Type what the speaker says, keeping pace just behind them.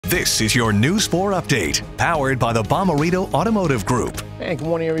This is your News 4 update, powered by the Bomarito Automotive Group. Hey, good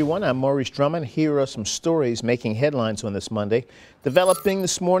morning, everyone. I'm Maurice Drummond. Here are some stories making headlines on this Monday. Developing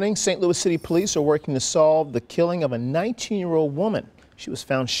this morning, St. Louis City Police are working to solve the killing of a 19-year-old woman. She was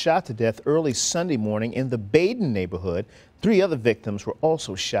found shot to death early Sunday morning in the Baden neighborhood. 3 other victims were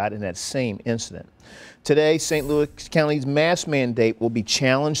also shot in that same incident. Today, St. Louis County's mask mandate will be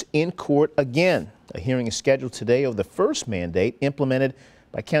challenged in court again. A hearing is scheduled today of the first mandate implemented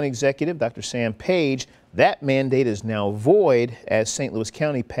by County Executive Dr. Sam Page. That mandate is now void as St. Louis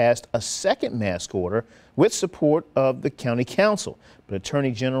County passed a second mask order with support of the County Council. But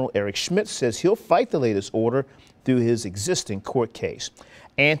Attorney General Eric Schmidt says he'll fight the latest order through his existing court case.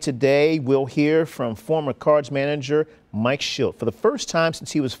 And today we'll hear from former Cards manager Mike Schilt. For the first time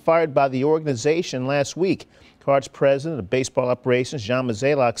since he was fired by the organization last week, Cards president of baseball operations John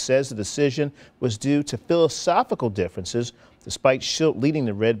Mozeliak says the decision was due to philosophical differences, despite Schilt leading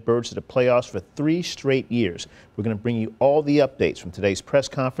the Redbirds to the playoffs for 3 straight years. We're going to bring you all the updates from today's press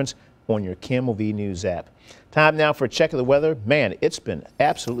conference on your KMOV News app. Time now for a check of the weather. Man, it's been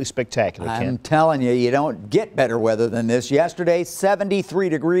absolutely spectacular, Ken. I'm telling you, you don't get better weather than this. Yesterday, 73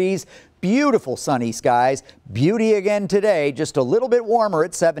 degrees, beautiful sunny skies. Beauty again today, just a little bit warmer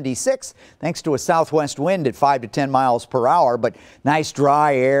at 76, thanks to a southwest wind at 5 to 10 miles per hour, but nice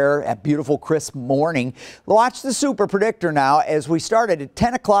dry air, a beautiful crisp morning. Watch the super predictor now as we started at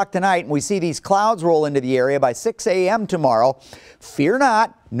 10 o'clock tonight and we see these clouds roll into the area by 6 a.m. tomorrow. Fear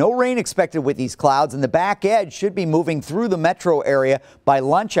not, no rain expected with these clouds, and the back edge should be moving through the metro area by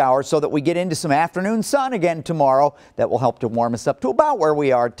lunch hour so that we get into some afternoon sun again tomorrow. That will help to warm us up to about where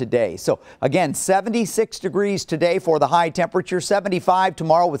we are today. So again, 76 degrees today for the high temperature, 75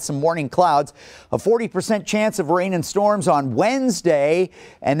 tomorrow with some morning clouds, a 40% chance of rain and storms on Wednesday,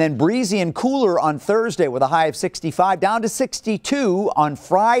 and then breezy and cooler on Thursday with a high of 65 down to 62 on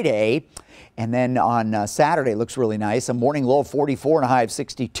Friday. And then on Saturday, looks really nice. A morning low of 44 and a high of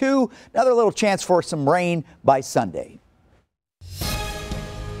 62. Another little chance for some rain by Sunday.